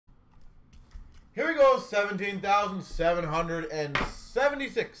Here we go,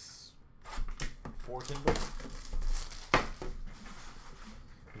 17,776. 4 symbols.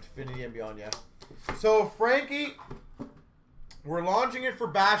 Infinity and beyond, yeah. So, Frankie, we're launching it for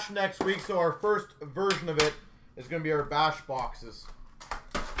Bash next week, so our first version of it is going to be our Bash boxes.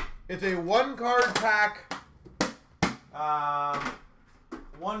 It's a one-card pack.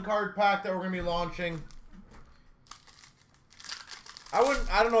 One-card pack that we're going to be launching.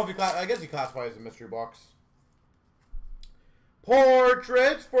 I don't know if I guess you classify it as a mystery box.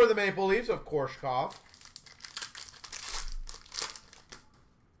 Portraits for the Maple Leafs of Korshkov.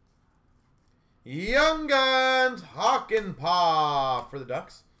 Young Guns, Hakanpää for the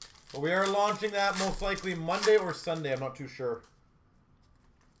Ducks. But we are launching that most likely Monday or Sunday. I'm not too sure.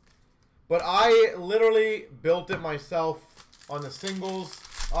 But I literally built it myself on the singles.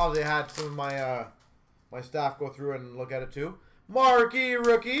 Obviously, I had some of my my staff go through and look at it too. Marquee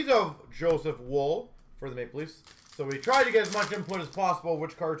rookies of Joseph Wool for the Maple Leafs. So we tried to get as much input as possible.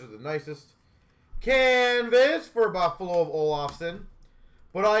 Which cards are the nicest? Canvas for Buffalo of Olofsson.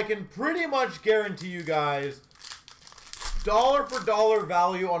 But I can pretty much guarantee you guys, dollar for dollar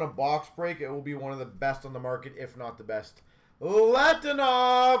value on a box break, it will be one of the best on the market, if not the best.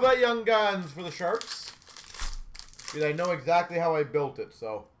 Latinov Young Guns for the Sharks. Because I know exactly how I built it,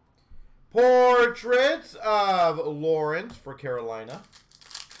 so. Portraits of Lawrence for Carolina.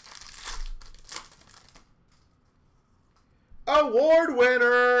 Award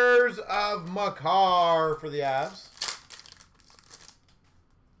winners of Makar for the Avs.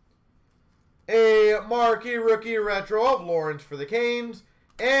 A marquee rookie retro of Lawrence for the Canes.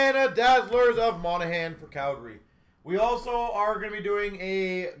 And a Dazzlers of Monahan for Calgary. We also are going to be doing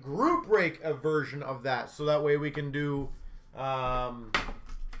a group break version of that. So that way we can do kind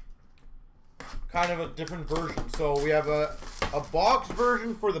of a different version. So we have a box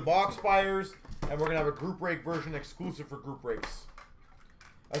version for the box buyers. And we're going to have a group break version exclusive for group breaks.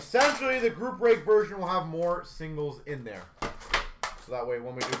 Essentially, the group break version will have more singles in there. So that way,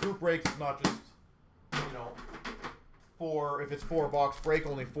 when we do group breaks, it's not just, you know, if it's 4 box break,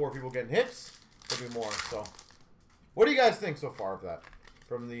 only 4 people getting hits. There'll be more. So, what do you guys think so far of that?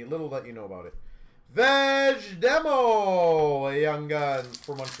 From the little that you know about it. Veg Demo, Young Guns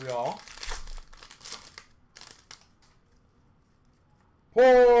for Montreal.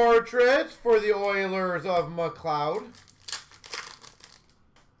 Portraits for the Oilers of McLeod.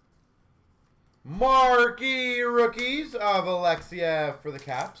 Marquee rookies of Alexiev for the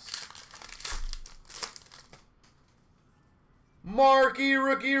Caps. Marquee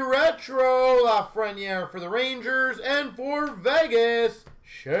rookie retro Lafreniere for the Rangers. And for Vegas,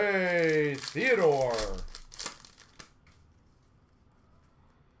 Shea Theodore.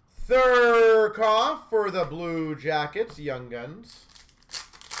 Thurkoff for the Blue Jackets, Young Guns.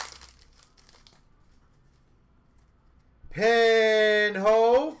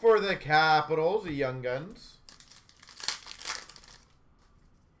 Penho for the Capitals, the Young Guns.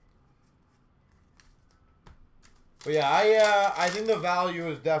 But yeah, I think the value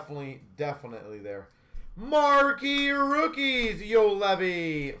is definitely there. Marquee rookies, Yo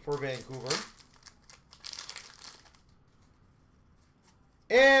Levy for Vancouver.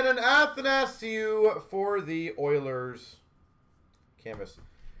 And an Athanasiou for the Oilers canvas.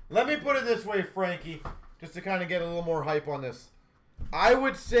 Let me put it this way, Frankie. Just to kind of get a little more hype on this. I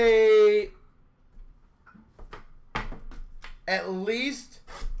would say at least,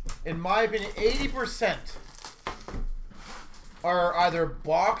 in my opinion, 80% are either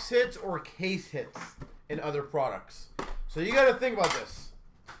box hits or case hits in other products. So you got to think about this.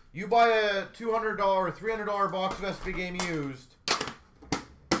 You buy a $200 or $300 box of SB Game used,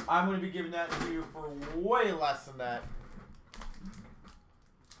 I'm going to be giving that to you for way less than that.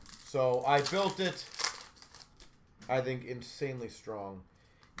 So I built it, I think, insanely strong.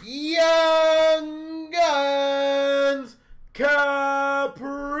 Young Guns, Kaprizov,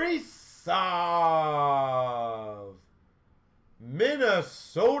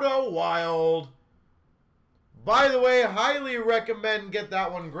 Minnesota Wild. By the way, highly recommend get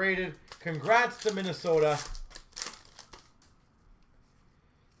that one graded. Congrats to Minnesota.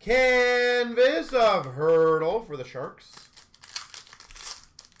 Canvas of Hurdle for the Sharks.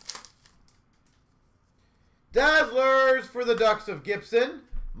 Dazzlers for the Ducks of Gibson.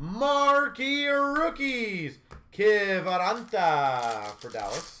 Marquee rookies. Kivaranta for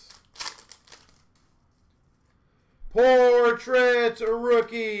Dallas. Portraits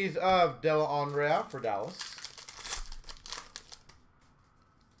rookies of Della Andrea for Dallas.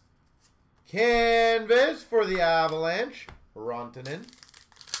 Canvas for the Avalanche. Rantanen.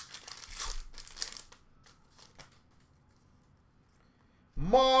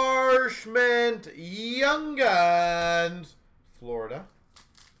 Marshment Young Guns, Florida.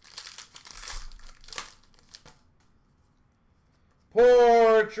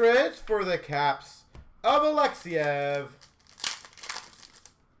 Portraits for the Caps of Alexiev.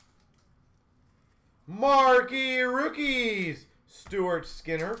 Marquee Rookies, Stuart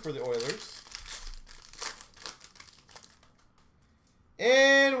Skinner for the Oilers.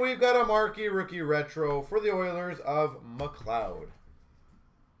 And we've got a Marquee Rookie Retro for the Oilers of McLeod.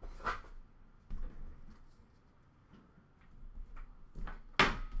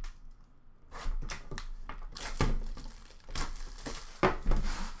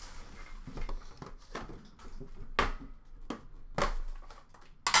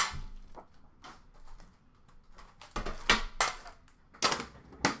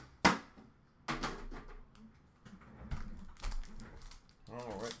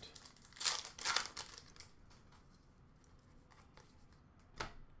 All right.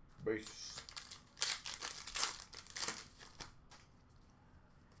 Base.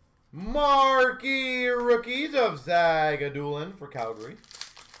 Marquee Rookies of Zagadulin for Calgary.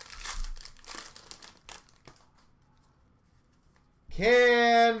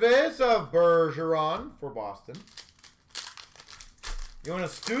 Canvas of Bergeron for Boston. You want a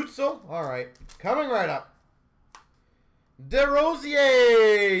Stutzel? All right. Coming right up.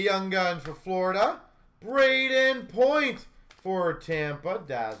 DeRosier, Young Guns for Florida. Braden Point for Tampa,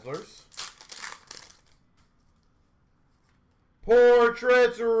 Dazzlers.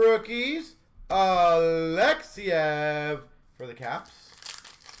 Portraits Rookies, Alexiev for the Caps.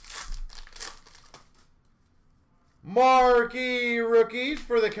 Marquee Rookies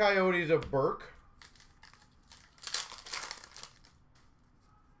for the Coyotes of Burke.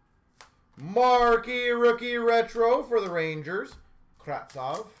 Marquee Rookie Retro for the Rangers,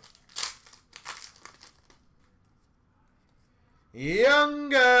 Kravtsov. Young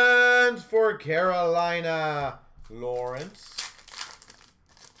Guns for Carolina, Lawrence.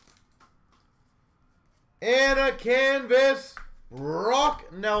 And a canvas,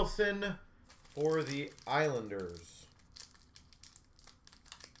 Brock Nelson for the Islanders.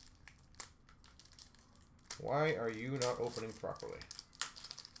 Why are you not opening properly?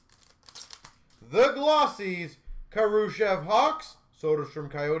 The Glossies, Khrushchev Hawks, Soderstrom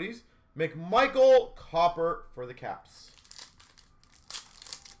Coyotes, McMichael Copper for the Caps.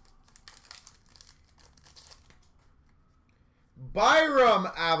 Byram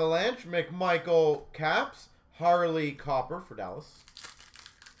Avalanche, McMichael Caps, Harley Copper for Dallas.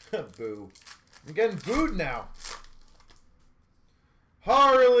 Boo. I'm getting booed now.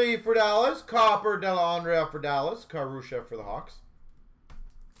 Harley for Dallas, Copper Delandrea for Dallas, Khrushchev for the Hawks.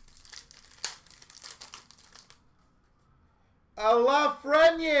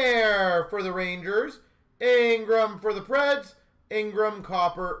 Lafreniere for the Rangers, Ingram for the Preds, Ingram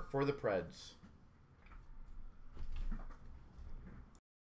Copper for the Preds.